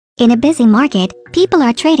In a busy market, people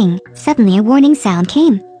are trading. Suddenly a warning sound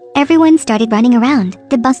came. Everyone started running around.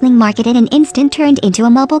 The bustling market in an instant turned into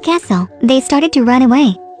a mobile castle. They started to run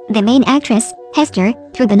away. The main actress, Hester,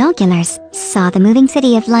 through binoculars, saw the moving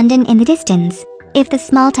city of London in the distance. If the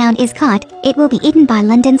small town is caught, it will be eaten by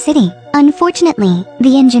London City. Unfortunately,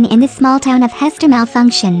 the engine in the small town of Hester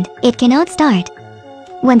malfunctioned. It cannot start.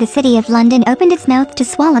 When the city of London opened its mouth to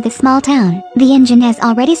swallow the small town, the engine has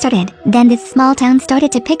already started. Then this small town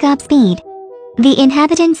started to pick up speed. The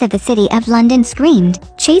inhabitants of the city of London screamed,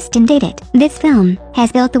 chased and dated. This film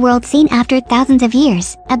has built the world scene after thousands of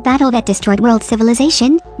years. A battle that destroyed world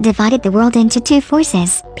civilization, divided the world into two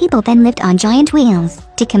forces. People then lived on giant wheels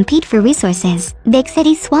to compete for resources. Big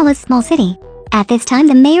city swallows small city. At this time,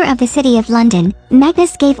 the mayor of the city of London,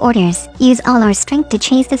 Magnus, gave orders, use all our strength to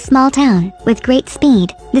chase the small town. With great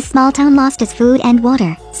speed, the small town lost its food and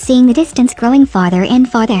water. Seeing the distance growing farther and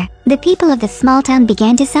farther, the people of the small town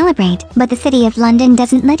began to celebrate. But the city of London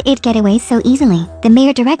doesn't let it get away so easily. The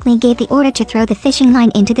mayor directly gave the order to throw the fishing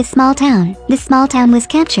line into the small town. The small town was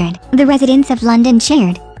captured. The residents of London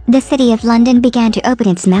cheered. The city of London began to open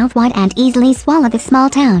its mouth wide and easily swallow the small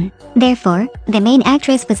town. Therefore, the main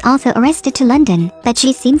actress was also arrested to London, but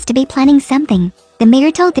she seems to be planning something. The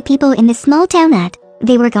mayor told the people in the small town that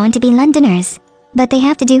they were going to be Londoners, but they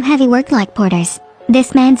have to do heavy work like porters.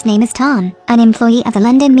 This man's name is Tom, an employee of the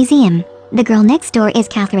London Museum. The girl next door is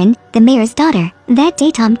Catherine, the mayor's daughter. That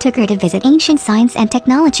day Tom took her to visit ancient science and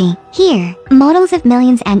technology. Here, models of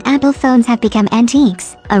millions and Apple phones have become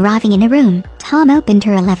antiques. Arriving in a room, Tom opened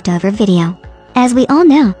her a leftover video. As we all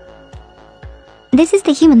know, this is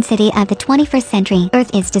the human city of the 21st century.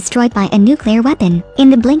 Earth is destroyed by a nuclear weapon. In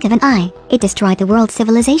the blink of an eye, it destroyed the world's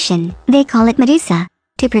civilization. They call it Medusa.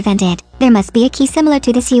 To prevent it, there must be a key similar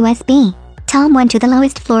to this USB. Tom went to the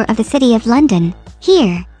lowest floor of the city of London.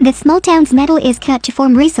 Here, the small town's metal is cut to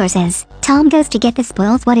form resources. Tom goes to get the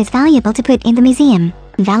spoils, what is valuable to put in the museum.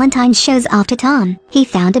 Valentine shows off to Tom. He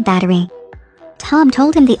found a battery. Tom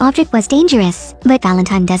told him the object was dangerous, but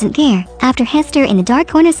Valentine doesn't care. After Hester in the dark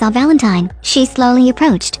corner saw Valentine, she slowly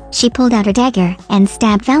approached. She pulled out her dagger and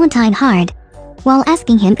stabbed Valentine hard, while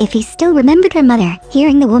asking him if he still remembered her mother.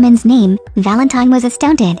 Hearing the woman's name, Valentine was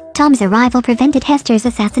astounded. Tom's arrival prevented Hester's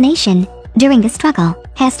assassination. During the struggle,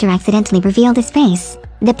 Hester accidentally revealed his face.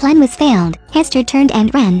 The plan was failed. Hester turned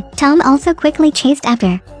and ran. Tom also quickly chased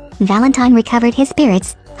after. Valentine recovered his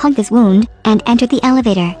spirits, hugged his wound, and entered the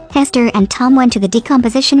elevator. Hester and Tom went to the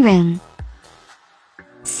decomposition room.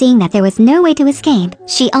 Seeing that there was no way to escape,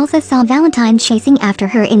 she also saw Valentine chasing after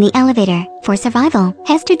her in the elevator. For survival,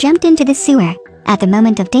 Hester jumped into the sewer. At the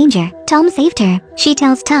moment of danger, Tom saved her. She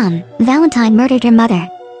tells Tom Valentine murdered her mother.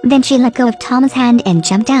 Then she let go of Tom's hand and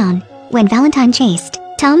jumped down. When Valentine chased,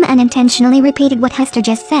 Tom unintentionally repeated what Hester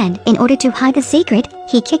just said. In order to hide the secret,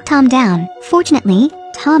 he kicked Tom down. Fortunately,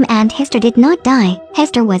 Tom and Hester did not die.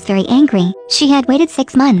 Hester was very angry. She had waited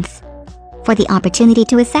 6 months for the opportunity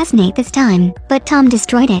to assassinate this time, but Tom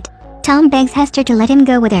destroyed it. Tom begs Hester to let him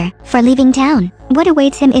go with her. For leaving town, what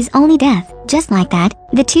awaits him is only death. Just like that,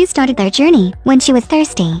 the two started their journey. When she was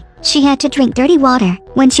thirsty, she had to drink dirty water.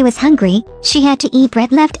 When she was hungry, she had to eat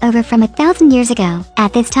bread left over from 1,000 years ago.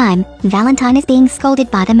 At this time, Valentine is being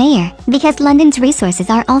scolded by the mayor because London's resources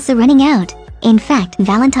are also running out. In fact,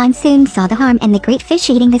 Valentine soon saw the harm in the great fish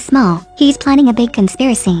eating the small. He's planning a big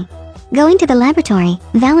conspiracy. Going to the laboratory,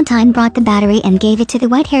 Valentine brought the battery and gave it to the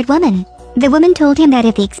white-haired woman. The woman told him that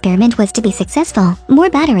if the experiment was to be successful, more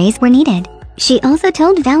batteries were needed. She also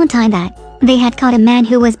told Valentine that they had caught a man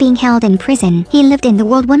who was being held in prison. He lived in the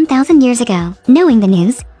world 1,000 years ago. Knowing the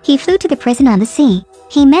news, he flew to the prison on the sea.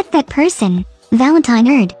 He met that person. Valentine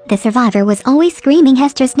heard the survivor was always screaming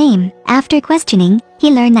Hester's name. After questioning, he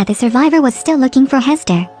learned that the survivor was still looking for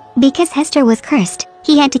Hester. Because Hester was cursed,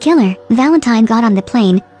 he had to kill her. Valentine got on the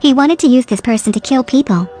plane. He wanted to use this person to kill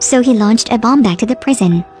people, so he launched a bomb back to the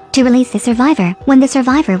prison to release the survivor. When the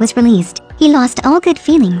survivor was released, he lost all good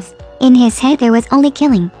feelings. In his head there was only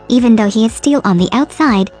killing. Even though he is steel on the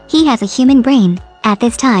outside, he has a human brain. At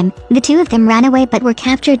this time, the two of them ran away but were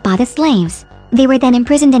captured by the slaves. They were then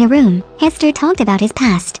imprisoned in a room. Hester talked about his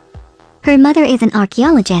past. Her mother is an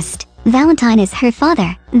archaeologist. Valentine is her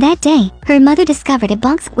father. That day, her mother discovered a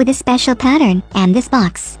box with a special pattern, and this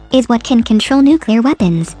box is what can control nuclear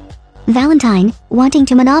weapons. Valentine, wanting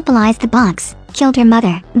to monopolize the box, killed her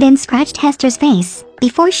mother, then scratched Hester's face.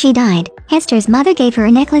 Before she died, Hester's mother gave her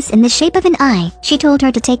a necklace in the shape of an eye. She told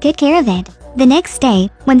her to take good care of it. The next day,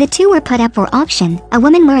 when the two were put up for auction, a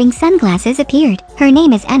woman wearing sunglasses appeared. Her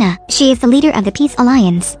name is Anna. She is the leader of the Peace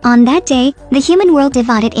Alliance. On that day, the human world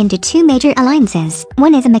divided into two major alliances.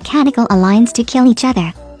 One is a mechanical alliance to kill each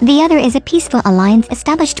other. The other is a peaceful alliance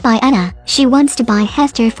established by Anna. She wants to buy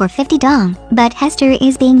Hester for 50 dong, but Hester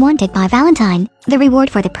is being wanted by Valentine. The reward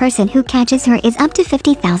for the person who catches her is up to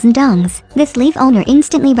 50,000 dongs. The slave owner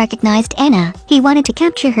instantly recognized Anna. He wanted to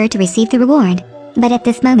capture her to receive the reward. But at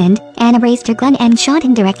this moment, Anna raised her gun and shot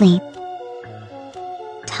him directly.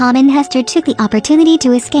 Tom and Hester took the opportunity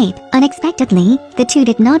to escape. Unexpectedly, the two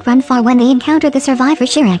did not run far when they encountered the survivor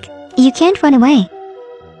Shirak. "You can't run away."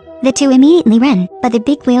 The two immediately ran, but the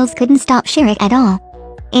big wheels couldn't stop Shirak at all.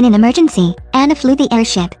 In an emergency, Anna flew the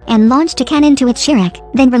airship and launched a cannon to its Shirak,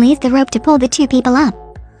 then released the rope to pull the two people up.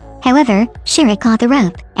 However, Shirak caught the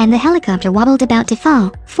rope, and the helicopter wobbled about to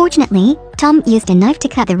fall. Fortunately, Tom used a knife to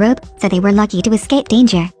cut the rope, so they were lucky to escape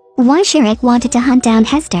danger. Why Shirak wanted to hunt down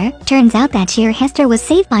Hester? Turns out that year Hester was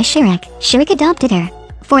saved by Shirak. Shirak adopted her,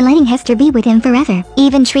 for letting Hester be with him forever,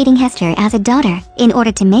 even treating Hester as a daughter, in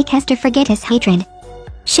order to make Hester forget his hatred.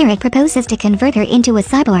 Shirak proposes to convert her into a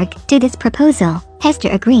cyborg. To this proposal, Hester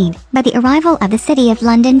agreed, but the arrival of the city of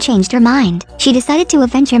London changed her mind. She decided to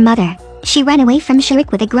avenge her mother. She ran away from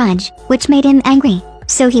Shirak with a grudge, which made him angry,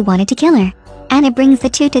 so he wanted to kill her. Anna brings the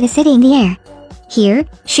two to the city in the air. Here,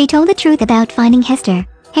 she told the truth about finding Hester.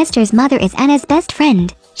 Hester's mother is Anna's best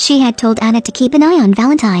friend. She had told Anna to keep an eye on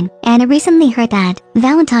Valentine. Anna recently heard that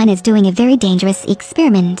Valentine is doing a very dangerous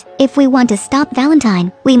experiment. If we want to stop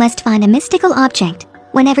Valentine, we must find a mystical object.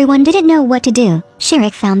 When everyone didn't know what to do,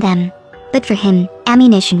 Shirak found them. But for him,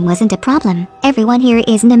 ammunition wasn't a problem. Everyone here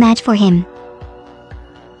isn't a match for him.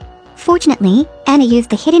 Fortunately, Anna used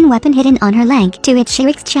the hidden weapon hidden on her leg to hit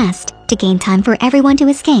Shirak's chest, to gain time for everyone to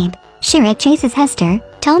escape. Shirak chases Hester.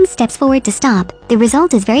 Tom steps forward to stop. The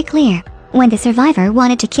result is very clear. When the survivor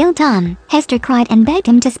wanted to kill Tom, Hester cried and begged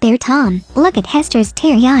him to spare Tom. Look at Hester's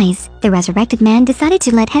teary eyes. The resurrected man decided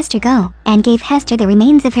to let Hester go, and gave Hester the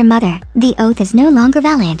remains of her mother. The oath is no longer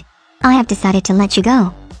valid. I have decided to let you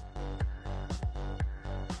go.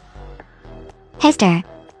 Hester.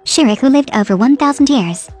 Shirak, who lived over 1,000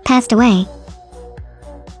 years, passed away.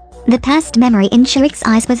 The past memory in Shirak's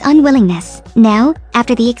eyes was unwillingness. Now,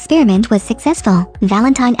 after the experiment was successful,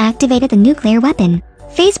 Valentine activated the nuclear weapon.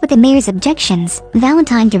 Faced with the mayor's objections,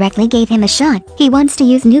 Valentine directly gave him a shot. He wants to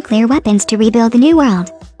use nuclear weapons to rebuild the new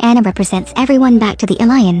world. Anna represents everyone back to the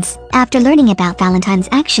Alliance. After learning about Valentine's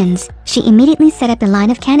actions, she immediately set up a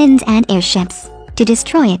line of cannons and airships to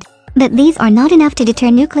destroy it. But these are not enough to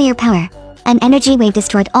deter nuclear power. An energy wave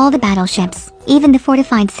destroyed all the battleships. Even the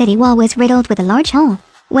fortified city wall was riddled with a large hole.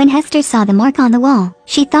 When Hester saw the mark on the wall,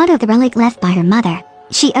 she thought of the relic left by her mother.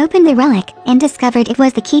 She opened the relic and discovered it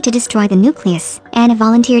was the key to destroy the nucleus. Anna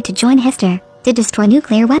volunteered to join Hester to destroy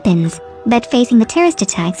nuclear weapons, but facing the terrorist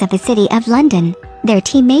attacks of the city of London, their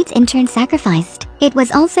teammates in turn sacrificed. It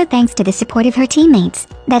was also thanks to the support of her teammates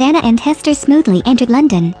that Anna and Hester smoothly entered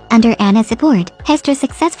London. Under Anna's support, Hester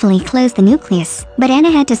successfully closed the nucleus, but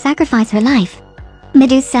Anna had to sacrifice her life.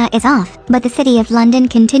 Medusa is off, but the city of London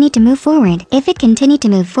continued to move forward. If it continued to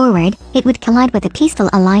move forward, it would collide with a peaceful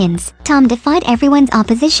alliance. Tom defied everyone's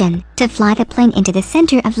opposition to fly the plane into the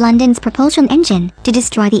center of London's propulsion engine to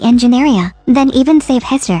destroy the engine area, then even save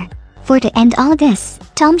Hester. For to end all of this,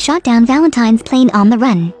 Tom shot down Valentine's plane on the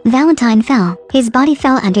run. Valentine fell. His body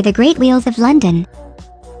fell under the great wheels of London.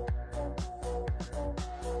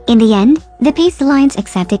 In the end, the Peace Alliance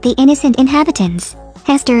accepted the innocent inhabitants.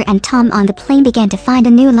 Hester and Tom on the plane began to find a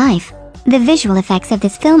new life. The visual effects of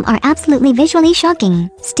this film are absolutely visually shocking.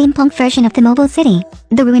 Steampunk version of the mobile city,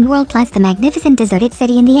 the ruined world plus the magnificent deserted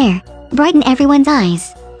city in the air, brighten everyone's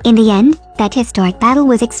eyes. In the end, that historic battle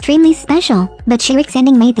was extremely special, but Shirak's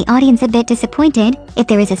ending made the audience a bit disappointed. If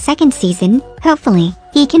there is a second season, hopefully,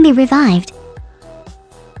 he can be revived.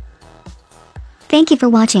 Thank you for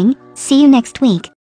watching. See you next week.